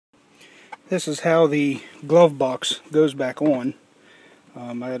This is how the glove box goes back on.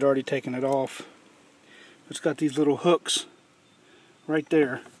 I had already taken it off. It's got these little hooks right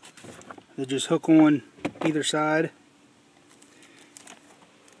there. They just hook on either side,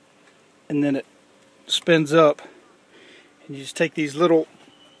 and then it spins up. And you just take these little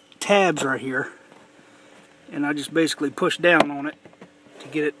tabs right here, and I just basically push down on it to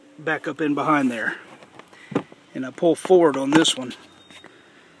get it back up in behind there. And I pull forward on this one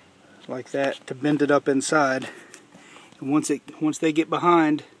like that to bend it up inside. And once they get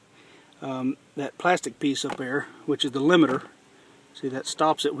behind that plastic piece up there, which is the limiter, see, that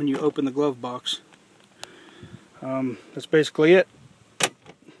stops it when you open the glove box. That's basically it.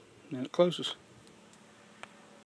 And it closes.